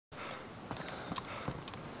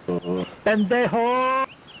Pendejo!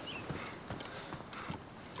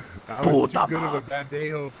 I was too good of a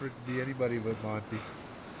bandejo for it to be anybody but Monty.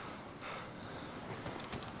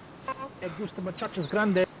 Me gusta muchachos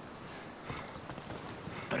grande.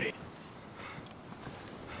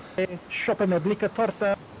 Shoppe me blica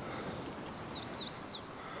torta.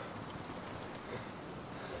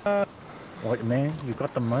 What man? You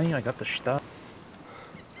got the money, I got the stuff.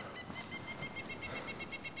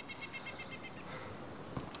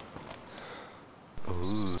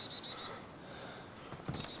 Ooh.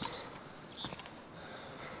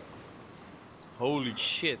 Holy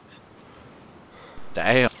shit.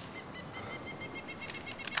 Damn.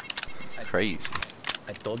 Crazy.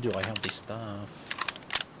 I told you I have this stuff.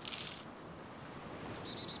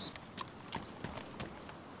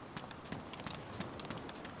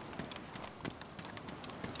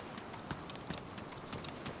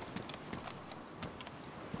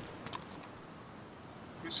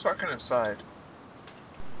 Who's fucking outside?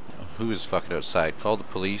 Who is fucking outside? Call the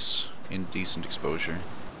police. Indecent exposure.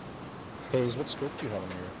 Hayes, what scope do you have in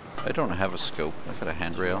here? I don't have a scope. I got a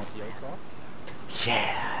handrail.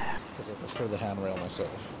 Yeah. Because I prefer the handrail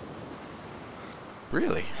myself.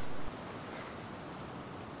 Really?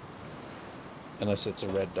 Unless it's a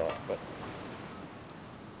red dot, but...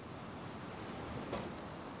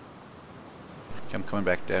 I'm coming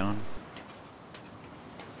back down.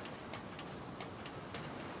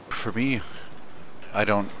 For me, I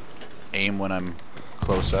don't aim when I'm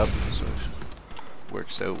close up, so it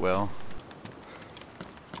works out well.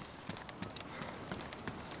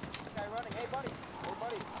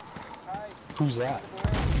 Who's that?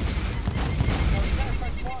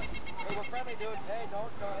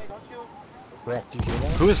 Brock, do you hear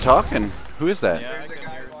that? Who is talking? Who is that? Yeah, I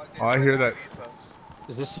can hear. Oh, I hear that.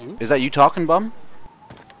 Is this you? Is that you talking, bum?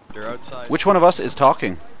 They're outside. Which one of us is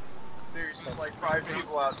talking? There's like 5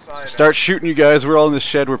 people outside. Start shooting, you guys. We're all in the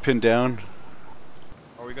shed. We're pinned down.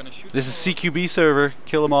 Are we gonna shoot? This is CQB server.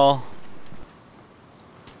 Kill them all.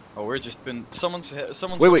 Oh, we're just been. Someone's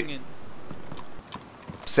Wait. going in.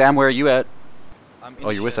 Sam, where are you at? I'm in Oh,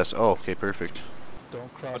 you're with shed. us. Oh, okay, perfect.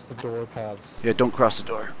 Don't cross the door paths. Yeah, don't cross the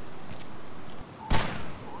door.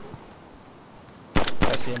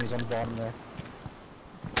 I see him, he's on the bottom there.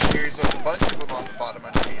 There's a bunch of them on the bottom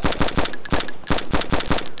underneath us.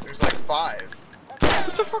 There's like 5.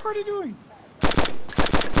 What the fuck are they doing?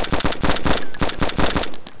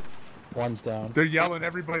 One's down. They're yelling,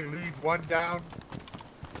 everybody leave, one down.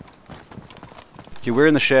 Okay, we're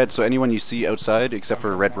in the shed, so anyone you see outside, except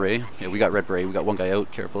for Red Beret. Yeah, we got Red Beret. We got one guy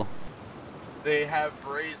out. Careful. They have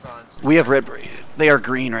berets on. So We have Red Beret. They are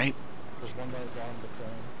green, right? There's one guy down the crane.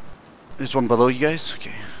 There's one below you guys?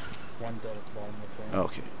 Okay. One dead at the bottom of the crane. Oh,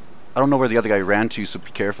 okay. I don't know where the other guy ran to, so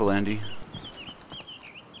be careful, Andy.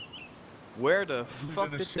 Where the Who's fuck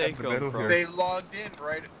in the did shed they in the go middle from? here? they logged in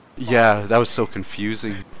right. Yeah, that was so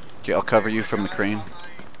confusing. Okay, I'll cover you from the crane.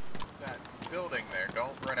 That building there.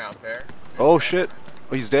 Don't run out there. Oh shit!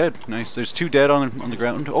 Oh, he's dead. Nice. There's 2 dead on the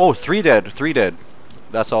ground. Oh, 3 dead. 3 dead.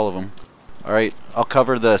 That's all of them. All right, I'll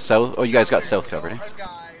cover the south. Oh, you guys got south covered, eh? A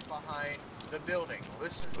guy behind the building.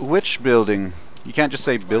 Listen. Which building? You can't just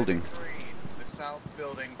say building. The south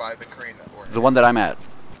building by the crane that we're in. The one that I'm at.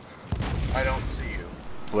 I don't see you.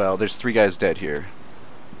 Well, there's 3 guys dead here.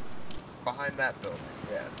 Behind that building.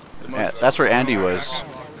 Yeah. Yeah, that's where Andy was.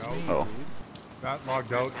 Oh. Got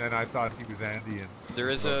logged out, and then I thought he was Andy. And There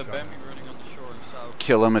is a Bambi running on the shore south.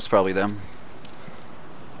 Kill him. It's probably them.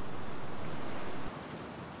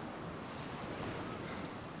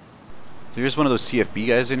 There's one of those TFB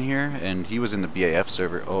guys in here, and he was in the BAF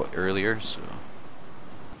server earlier, so...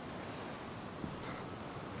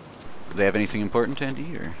 Do they have anything important,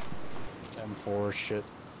 Andy, or...? M4 shit.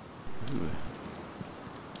 Ooh.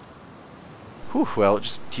 Whew, well,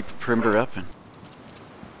 just keep the perimeter up and...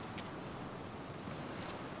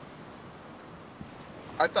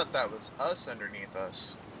 I thought that was us underneath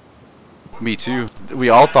us. Me too. We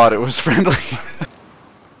all thought it was friendly.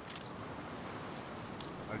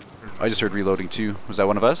 I just heard reloading too. Was that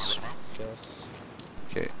one of us? Yes.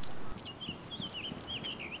 Okay.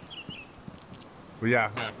 Well,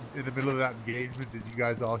 yeah, in the middle of that engagement, did you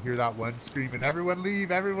guys all hear that one screaming, everyone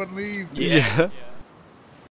leave, everyone leave? Yeah. Yeah.